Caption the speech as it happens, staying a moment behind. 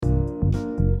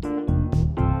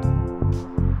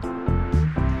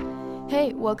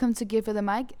Welcome to Give Her the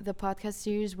Mic, the podcast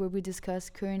series where we discuss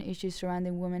current issues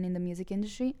surrounding women in the music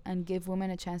industry and give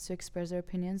women a chance to express their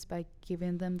opinions by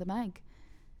giving them the mic.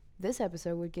 This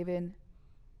episode, we're giving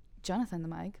Jonathan the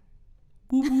mic.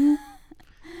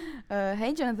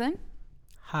 Hey, Jonathan.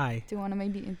 Hi. Do you want to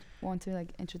maybe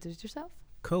introduce yourself?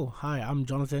 Cool. Hi, I'm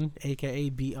Jonathan,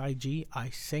 aka BIG. I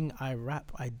sing, I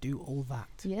rap, I do all that.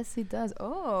 Yes, he does.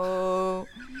 Oh.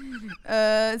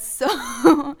 So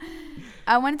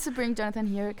I wanted to bring Jonathan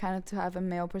here kind of to have a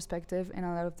male perspective in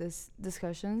a lot of these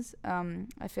discussions.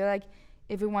 I feel like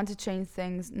if we want to change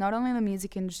things, not only in the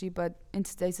music industry, but in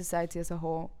today's society as a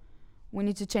whole, we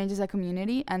need to change as a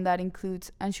community, and that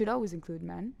includes, and should always include,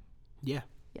 men. Yeah.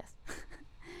 Yes.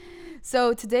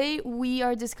 So today we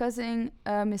are discussing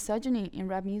misogyny in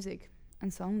rap music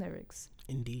and song lyrics.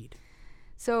 Indeed.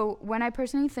 So when I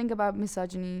personally think about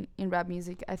misogyny in rap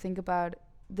music, I think about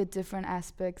the different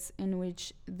aspects in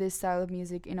which this style of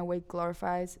music in a way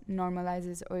glorifies,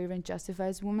 normalizes, or even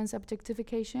justifies women's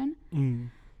objectification.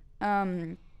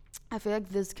 I feel like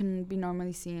this can be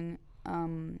normally seen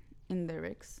in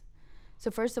lyrics.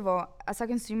 So first of all, as a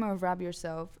consumer of rap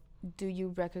yourself, do you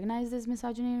recognize this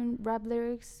misogyny in rap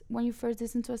lyrics when you first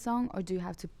listen to a song, or do you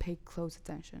have to pay close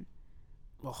attention?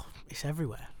 Oh, it's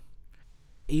everywhere.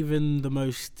 Even the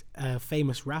most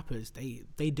famous rappers,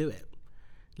 they do it.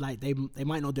 Like, they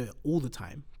might not do it all the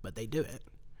time, but they do it.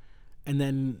 And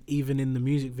then even in the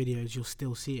music videos, you'll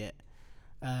still see it.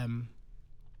 And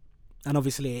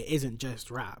obviously, it isn't just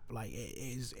rap. Like, it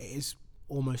is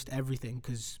almost everything,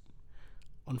 because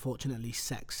unfortunately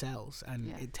sex sells,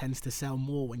 and it tends to sell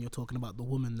more when you're talking about the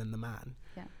woman than the man.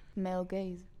 Yeah, male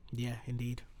gaze. Yeah,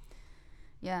 indeed.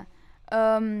 Yeah.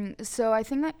 So I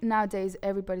think that nowadays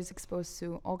everybody's exposed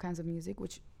to all kinds of music,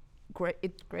 which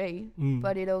it's great,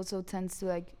 but it also tends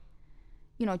to,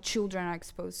 children are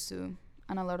exposed to,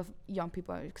 and a lot of young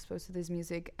people are exposed to this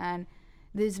music, and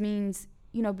this means,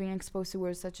 being exposed to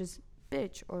words such as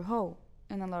bitch or hoe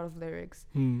in a lot of lyrics.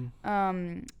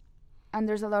 And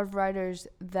there's a lot of writers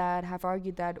that have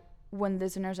argued that when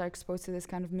listeners are exposed to this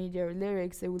kind of media or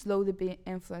lyrics, they would slowly be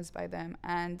influenced by them,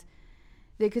 and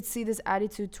they could see this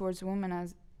attitude towards women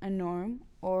as a norm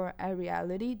or a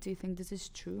reality. Do you think this is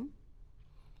true?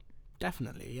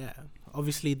 Definitely, yeah.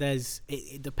 Obviously,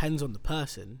 it depends on the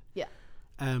person. Yeah.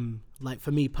 Like,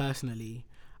 for me personally,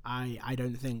 I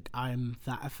don't think I'm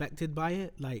that affected by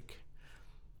it. Like,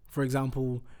 for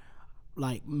example,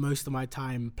 like, most of my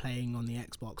time playing on the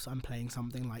Xbox, I'm playing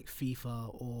something like FIFA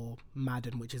or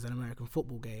Madden, which is an American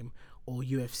football game, or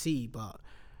UFC, but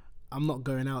I'm not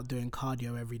going out doing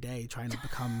cardio every day trying to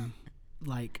become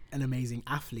like an amazing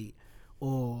athlete.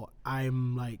 Or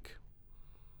when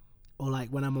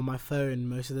I'm on my phone,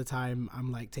 most of the time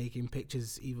I'm like taking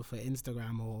pictures either for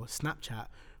Instagram or Snapchat,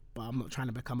 but I'm not trying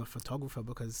to become a photographer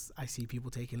because I see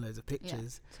people taking loads of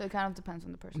pictures. Yeah. So it kind of depends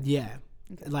on the person. Yeah.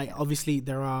 Okay. Obviously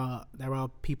there are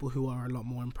people who are a lot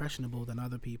more impressionable than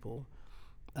other people,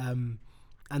 and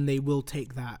they will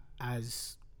take that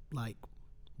as like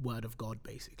word of God,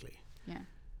 basically. Yeah.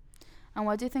 And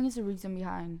what do you think is the reason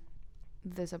behind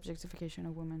this objectification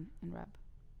of women in rap?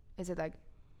 Is it like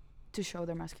to show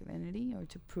their masculinity, or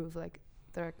to prove like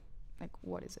they're like,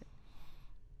 what is it?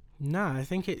 Nah, I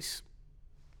think it's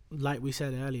like we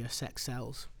said earlier, sex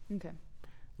sells. Okay.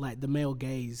 Like, the male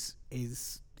gaze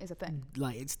is a thing.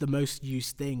 Like, it's the most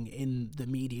used thing in the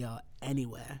media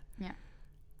anywhere. Yeah.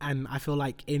 And I feel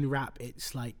like in rap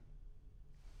it's like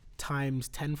times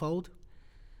tenfold.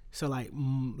 So like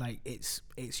it's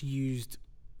used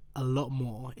a lot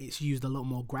more. It's used a lot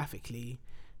more graphically,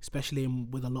 especially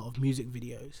with a lot of music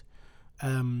videos.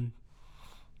 And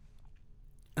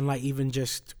like, even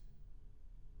just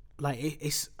like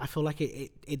I feel like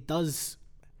it does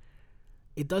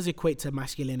equate to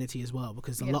masculinity as well,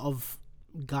 because a lot of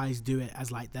guys do it as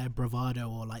like their bravado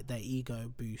or like their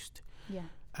ego boost. Yeah.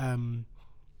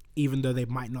 Even though they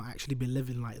might not actually be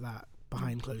living like that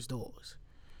behind closed doors.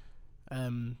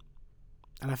 And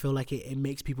I feel like it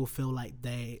makes people feel like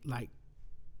they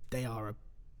are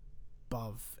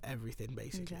above everything,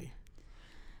 basically. Okay.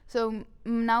 So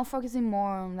now focusing more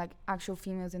on like actual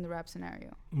females in the rap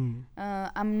scenario.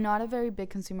 I'm not a very big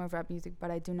consumer of rap music,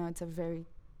 but I do know it's a very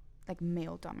like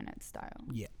male dominant style.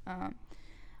 Yeah.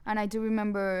 And I do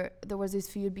remember there was this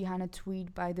feud behind a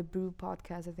tweet by the Brew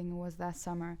podcast, I think it was last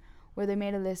summer, where they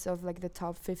made a list of like the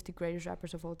top 50 greatest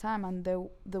rappers of all time, and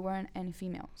there weren't any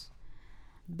females.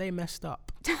 They messed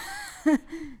up.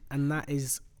 And that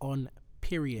is on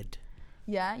period.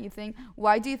 Yeah, you think?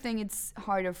 Why do you think it's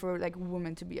harder for like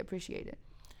women to be appreciated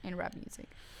in rap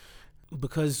music?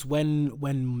 Because when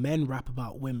men rap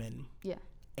about women, yeah,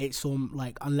 it's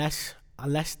like, unless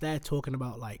unless they're talking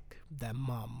about like their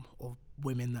mum or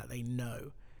women that they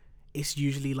know, it's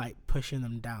usually like pushing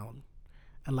them down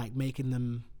and like making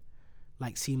them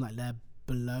like seem like they're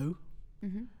below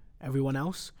everyone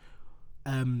else.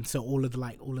 So all of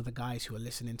the guys who are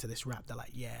listening to this rap, they're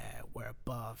like, yeah, we're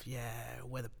above, yeah,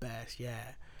 we're the best,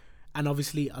 yeah. And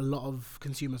obviously a lot of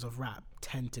consumers of rap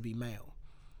tend to be male.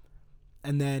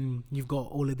 And then you've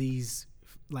got all of these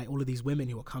women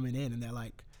who are coming in and they're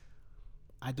like,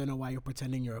 I don't know why you're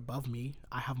pretending you're above me.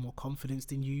 I have more confidence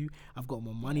than you. I've got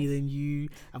more money than you.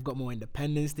 I've got more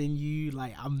independence than you.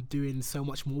 Like, I'm doing so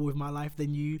much more with my life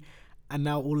than you. And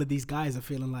now all of these guys are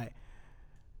feeling like,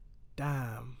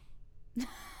 damn,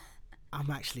 I'm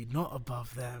actually not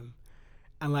above them.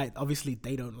 And like, obviously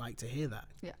they don't like to hear that.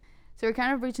 Yeah. So we're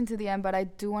kind of reaching to the end, but I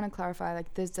do want to clarify,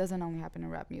 like, this doesn't only happen in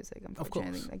rap music, unfortunately.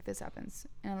 Of course. Like, this happens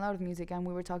in a lot of music. And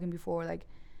we were talking before, like,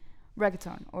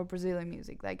 reggaeton or Brazilian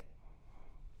music. Like,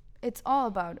 it's all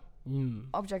about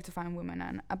objectifying women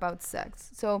and about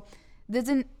sex. So there's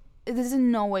in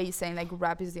no way saying like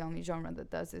rap is the only genre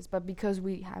that does this, but because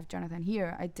we have Jonathan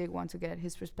here, I did want to get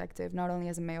his perspective, not only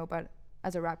as a male but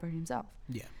as a rapper himself.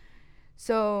 Yeah.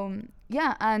 So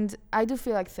yeah, and I do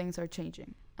feel like things are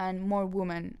changing and more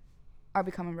women are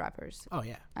becoming rappers. Oh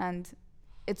yeah. And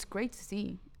it's great to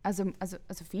see as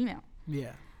a female.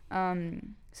 Yeah.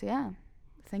 So yeah,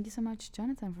 thank you so much,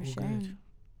 Jonathan, for sharing. Good.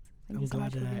 Thank you so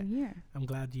much for being here. I'm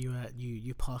glad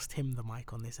you passed him the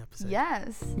mic on this episode.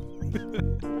 Yes.